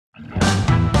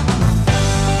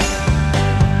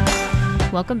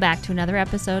Welcome back to another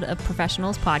episode of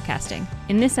Professionals Podcasting.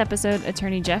 In this episode,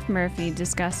 attorney Jeff Murphy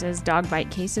discusses dog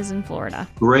bite cases in Florida.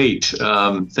 Great.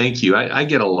 Thank you. I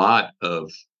get a lot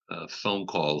of phone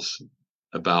calls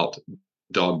about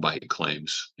dog bite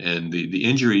claims, and the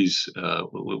injuries,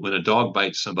 when a dog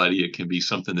bites somebody, it can be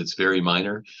something that's very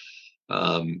minor.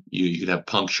 You can have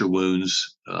puncture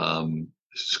wounds,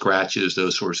 scratches,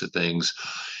 those sorts of things,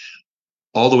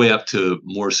 all the way up to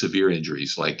more severe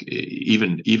injuries. Like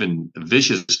even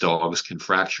vicious dogs can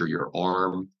fracture your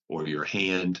arm or your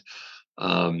hand.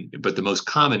 But the most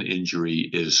common injury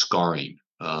is scarring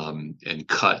and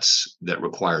cuts that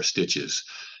require stitches.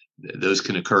 Those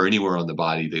can occur anywhere on the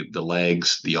body, the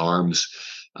legs, the arms.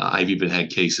 I've even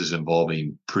had cases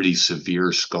involving pretty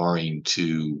severe scarring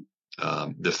to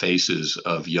the faces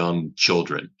of young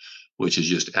children, which is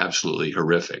just absolutely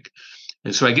horrific.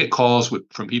 And so I get calls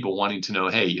from people wanting to know,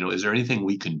 hey, is there anything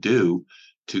we can do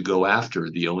to go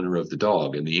after the owner of the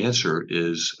dog? And the answer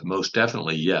is most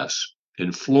definitely yes.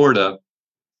 In Florida,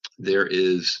 there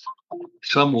is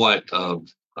somewhat of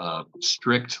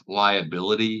strict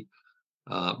liability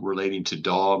relating to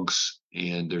dogs,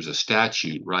 and there's a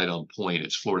statute right on point.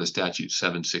 It's Florida Statute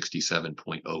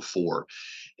 767.04,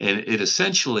 and it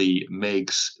essentially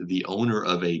makes the owner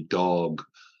of a dog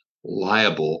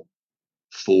liable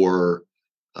for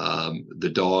the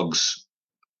dog's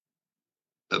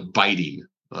biting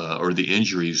or the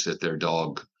injuries that their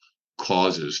dog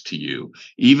causes to you.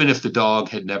 Even if the dog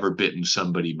had never bitten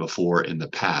somebody before in the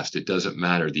past, it doesn't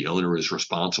matter. The owner is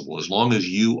responsible. As long as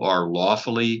you are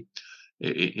lawfully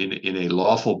in a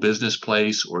lawful business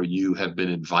place, or you have been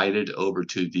invited over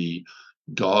to the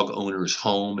dog owner's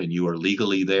home and you are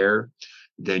legally there,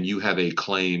 then you have a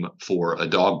claim for a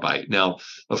dog bite. Now,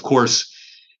 of course,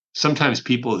 sometimes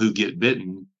people who get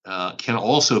bitten can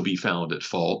also be found at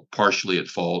fault, partially at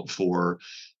fault for,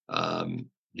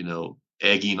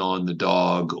 egging on the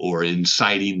dog or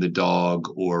inciting the dog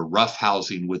or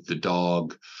roughhousing with the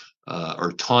dog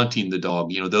or taunting the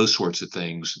dog, those sorts of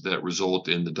things that result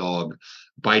in the dog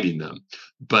biting them.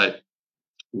 But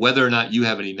whether or not you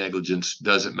have any negligence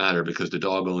doesn't matter, because the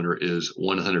dog owner is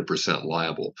 100%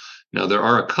 liable. Now, there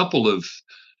are a couple of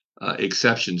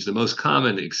exceptions. The most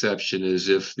common exception is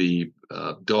if the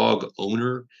dog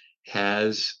owner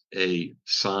has a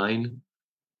sign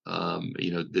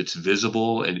that's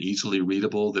visible and easily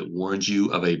readable that warns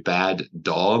you of a bad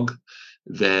dog,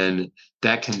 then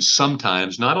that can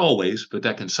sometimes, not always, but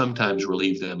that can sometimes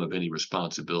relieve them of any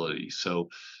responsibility. So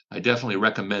I definitely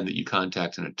recommend that you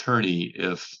contact an attorney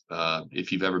if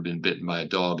you've ever been bitten by a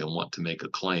dog and want to make a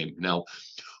claim. Now,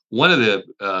 one of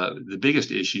the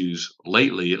biggest issues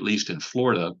lately, at least in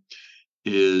Florida,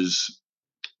 is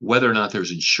whether or not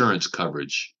there's insurance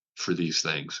coverage for these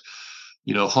things.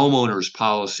 Homeowners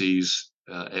policies,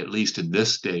 at least in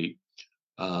this state,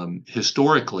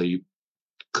 historically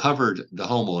covered the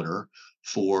homeowner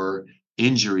for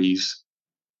injuries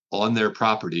on their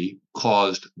property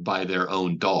caused by their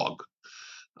own dog.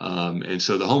 And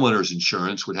so the homeowner's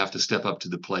insurance would have to step up to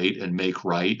the plate and make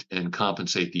right and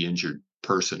compensate the injured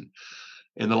person.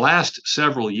 In the last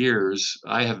several years,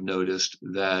 I have noticed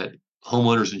that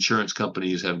homeowners insurance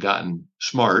companies have gotten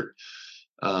smart,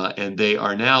 and they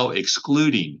are now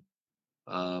excluding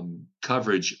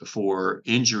coverage for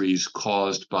injuries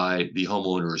caused by the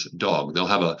homeowner's dog. They'll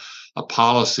have a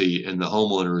policy in the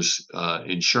homeowner's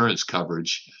insurance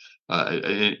coverage,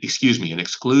 an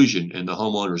exclusion in the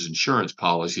homeowner's insurance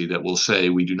policy that will say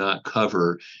we do not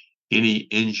cover any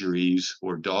injuries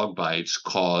or dog bites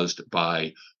caused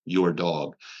by your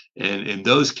dog. And in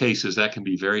those cases, that can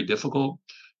be very difficult,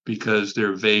 because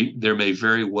there may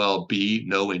very well be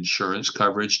no insurance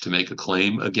coverage to make a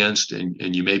claim against,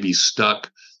 and you may be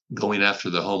stuck going after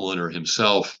the homeowner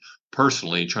himself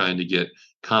personally, trying to get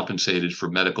compensated for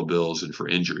medical bills and for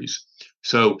injuries.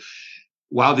 So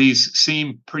while these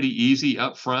seem pretty easy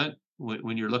up front,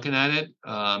 when you're looking at it,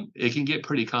 it can get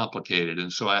pretty complicated.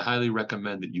 And so I highly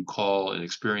recommend that you call an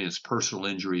experienced personal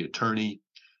injury attorney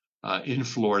in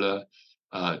Florida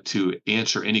to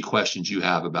answer any questions you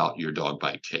have about your dog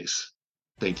bite case.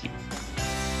 Thank you.